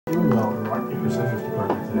Well, the rock paper scissors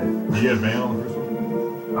department today. You get a ban on the first one?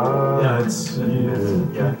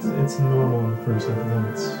 Yeah, it's normal in the first one. Then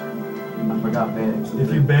it's. I forgot banning.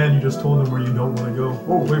 If you ban, you just told them where you don't want to go.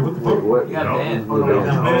 Oh wait, what the fuck? What? You got banned. Oh no, You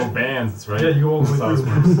manage no. bans, that's right. Yeah, you go all the way That's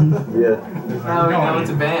how through. it works. Yeah. Now we know it's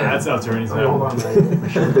a ban. That's how attorneys Oh, hold on,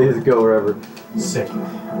 have. They just go wherever. Sick.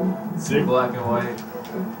 Sick. Black and white.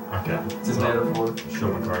 Okay. It's a metaphor.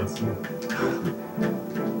 Show my cards.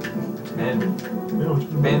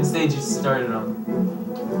 And ban stage you started on.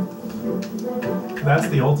 That's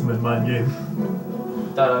the ultimate mind game.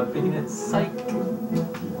 Thought I'm picking it. Psych.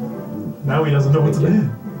 Now he doesn't know what to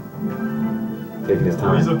ban. Taking his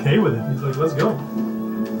Now he's time. okay with it. He's like, let's go.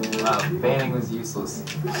 Wow, banning was useless.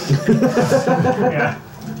 Yeah.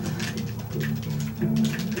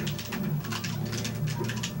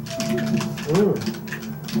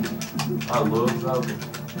 I love Falcon.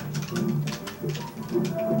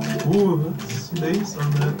 Ooh, that's space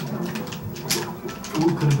on that.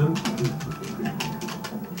 Ooh, could have been.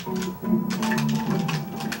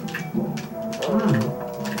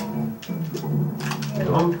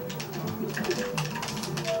 Come.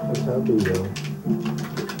 That's happy though.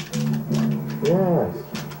 Yes.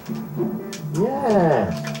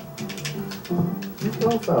 Yes. You go,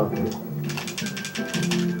 Falcon.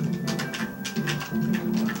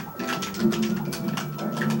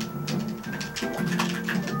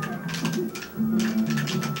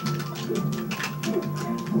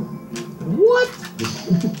 What?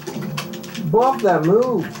 Buff that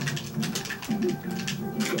move.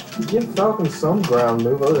 Give Falcon some ground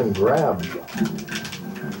move other than grab.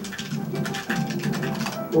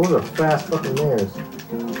 Those are fast fucking mares.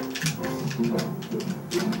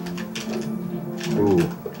 Ooh.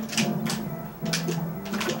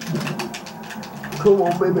 Come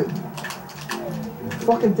on, baby.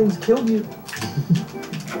 Fucking things killed you.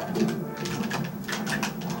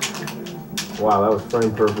 Wow, that was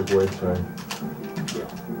frame perfect wave time.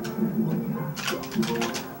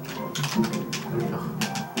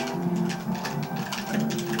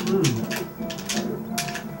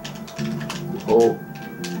 Oh,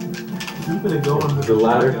 Keeping it going with the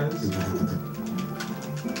ladder. guys.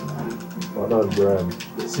 Why not grab?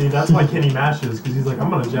 See, that's why Kenny mashes, because he's like, I'm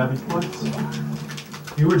gonna jab you twice.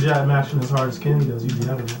 If you were jab mashing as hard as Kenny does, you'd be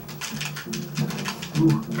out of it.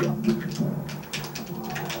 Ooh.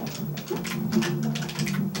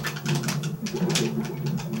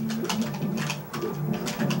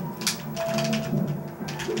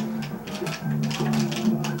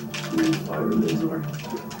 Fire laser.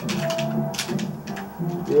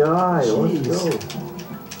 Yeah, let's go.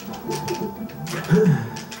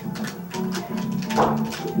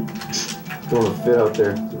 Throwing a fit out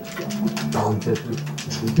there.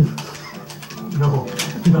 No,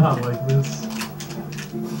 not like this.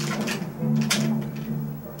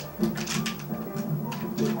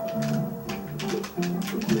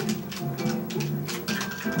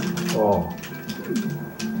 Oh.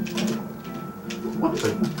 What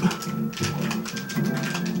the?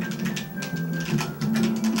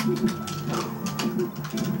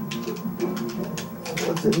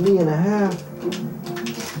 What's it, me and a half?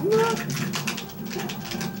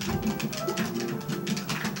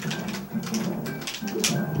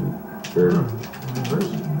 Sure.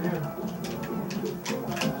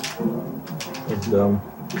 That's dumb.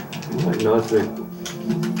 No, it's like,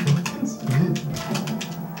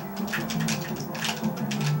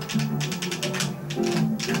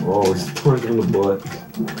 oh, he's pouring in the butt.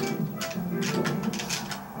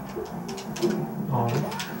 Oh,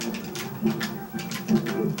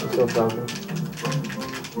 What's up, Falcon?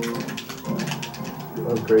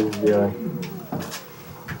 That was crazy, GI.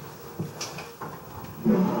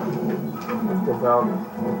 Let's go, Falcon.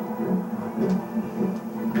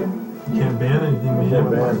 you can't ban anything we Yeah,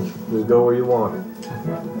 have. man. Just go where you want.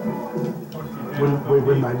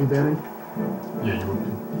 Wouldn't I be banning? Yeah, you would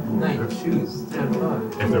be. Night choose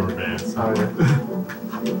 10-5. If there were bans. Oh, yeah.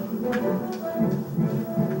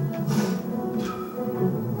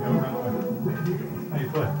 How you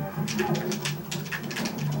play?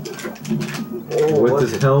 Oh, With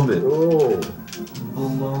what's his helmet. Oh.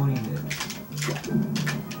 Baloney it.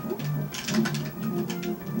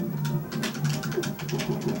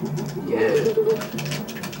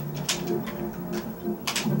 Yeah.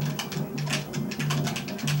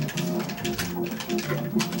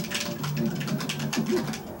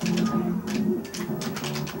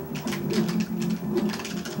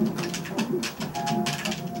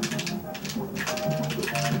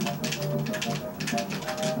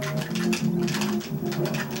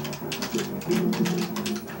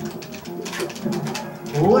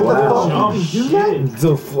 What Wow. the fuck? You can do that?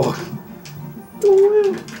 The fuck?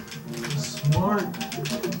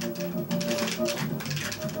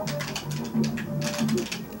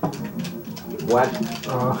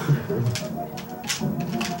 What?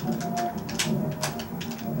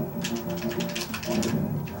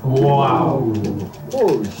 Wow.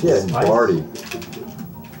 Holy shit. Spice. Party.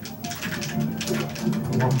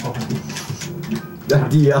 That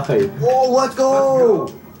DI. Oh, let's go!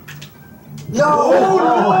 No!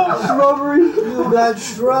 Oh, Shrubbery. You got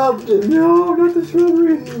shrubbed! No, not the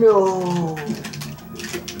shrubbery. No!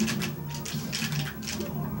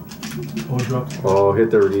 Oh, dropped. Oh,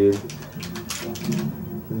 hit the reed.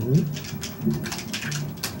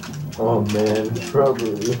 Oh man,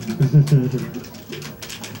 shrubbery.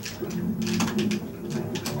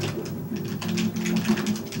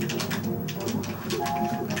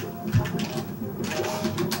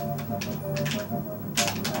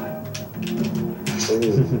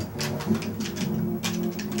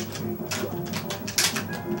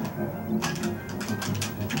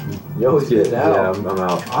 Yo, he's getting Yeah, out. I'm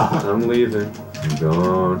out. I'm leaving. I'm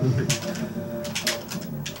gone.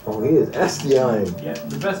 Oh, he is SDIing. Yeah,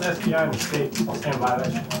 the best SPI in the state. I'll stand by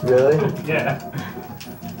that shit. Really? Yeah.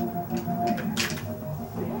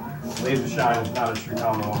 Laser shine is not a true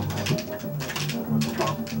combo. What's it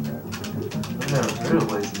called? I've never heard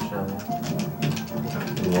of laser shine.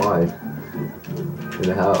 Why?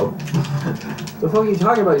 And how? The fuck are you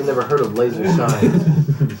talking about? You never heard of laser shine?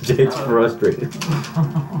 Jake's frustrated.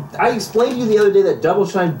 I explained to you the other day that double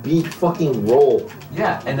shine beat fucking roll.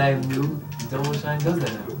 Yeah, and I knew double shine does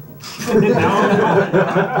that now.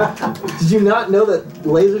 Did you not know that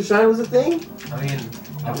laser shine was a thing? I mean,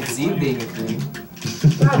 I can see it being a thing.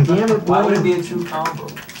 God damn it, Why would it Blaine. be a true combo?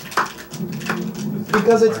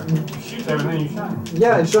 Because it's, Shoot everything you shine.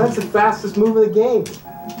 yeah, and shine's the fastest move in the game.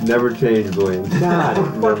 Never change, Blaine. God,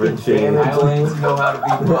 Never fucking change. damn it, I don't need Blaine. to know how to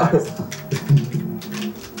beatbox.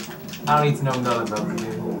 I don't need to know nothing about the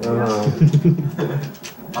game.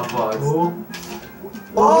 I'll box.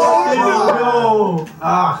 Oh, no!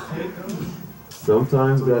 Ah.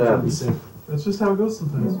 Sometimes that happens. That's just how it goes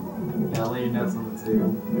sometimes. Yeah, lay your nuts on the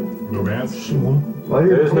table. No bands? Why are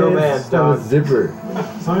your There's no pants man, have a dog. zipper?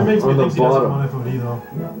 Something makes me On the think he doesn't bottom. want FOD though.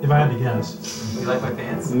 If I had to guess. You like my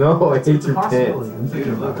pants? No, I hate It's a your pants. possibility.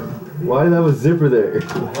 Dude, look. Why did I have a zipper there?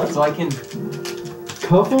 So I can.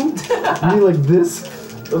 Cuff them? You mean like this?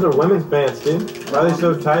 Those are women's pants, dude. Why are they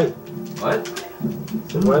so tight? What?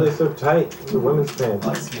 Why are they so tight? Those are women's I pants.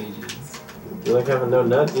 like skinny jeans. You like having no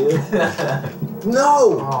nuts either?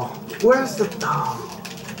 No! Oh, Where's the... Oh.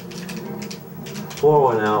 Pour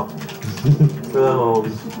one out. For the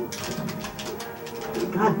homes.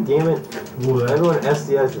 God damn it. ooh, that. Everyone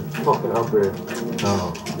SDI's a fucking upgrade.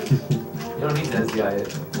 Oh. You don't need to SDI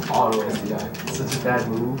it. Auto SDI. It's such a bad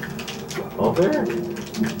move. Up there?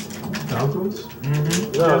 Falcons?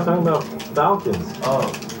 Mm-hmm. No, I was talking about Falcons.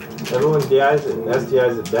 Oh. Everyone DIs it and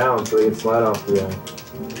SDIs it down so they can slide off DI.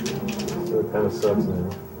 So it kind of sucks now.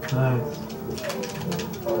 Nice.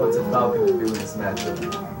 What's a Falcon to do in this matchup?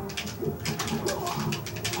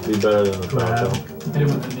 Be better than the Grab. Falcon. Hit him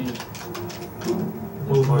with the knee.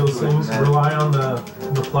 Both of those things rely on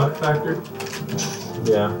the pluck factor.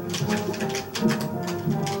 Yeah.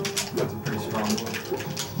 That's a pretty strong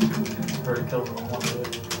one. Heard it killed him on one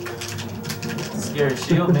hit. Scary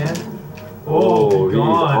shield, man. Oh, he's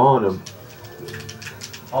gone. on him.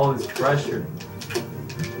 All this pressure.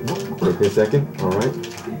 Take a second. Alright. He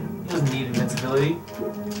doesn't need invincibility.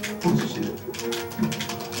 Shit.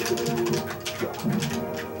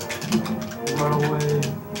 Run away.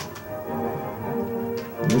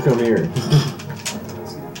 You come here.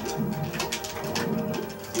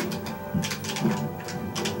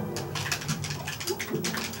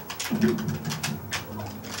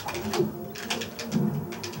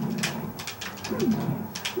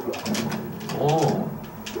 Oh.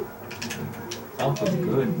 Falcon's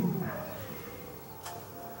good.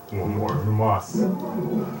 One more. Moss.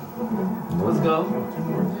 Let's go.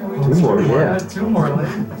 Two more, yeah. Two more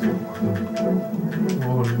left.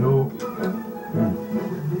 Oh no.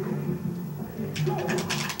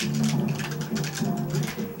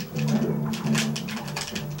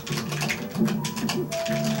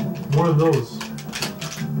 More of those.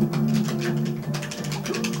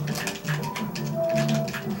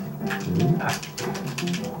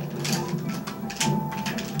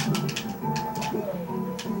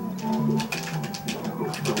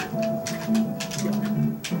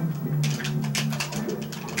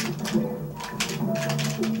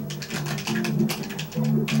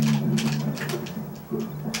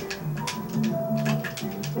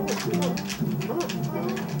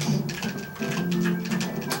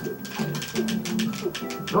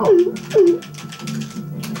 Oh.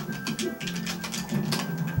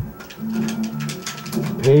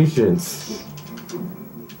 Patience.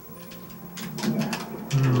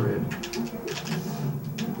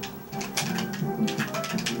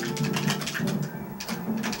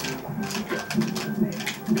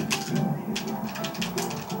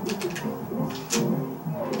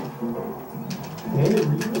 And it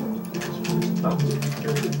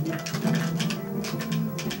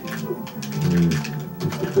reads.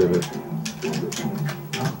 It's the pivot.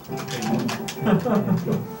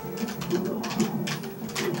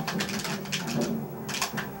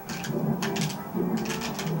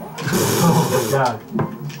 Oh my god.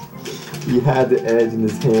 He had the edge in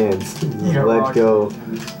his hands. He just Yeah, let rock. go.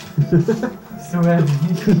 So heavy.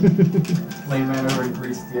 Lane man already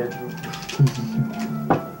greased the edge.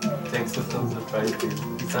 Thanks to Phil's advice,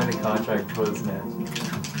 dude. He signed a contract for this match.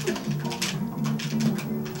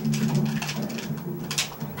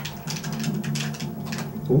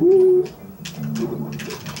 Ooh.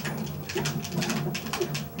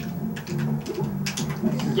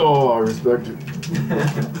 Oh, I respect it.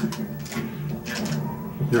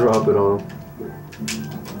 Drop it on him.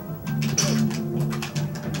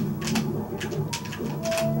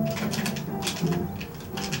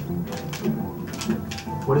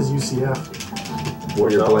 What is UCF?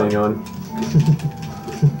 What you're playing on.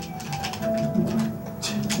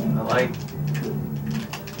 I like.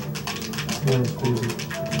 Yeah, it's crazy.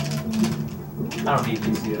 I don't need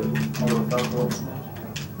DCO. I'll go Falcon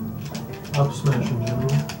Smash. Up smash in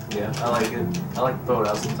general. Yeah, I like it. I like to throw it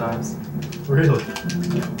out sometimes. Really?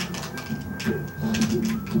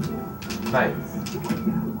 Nice.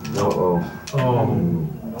 Uh-oh. Oh,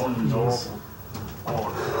 No.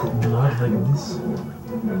 not like this.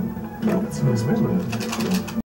 It's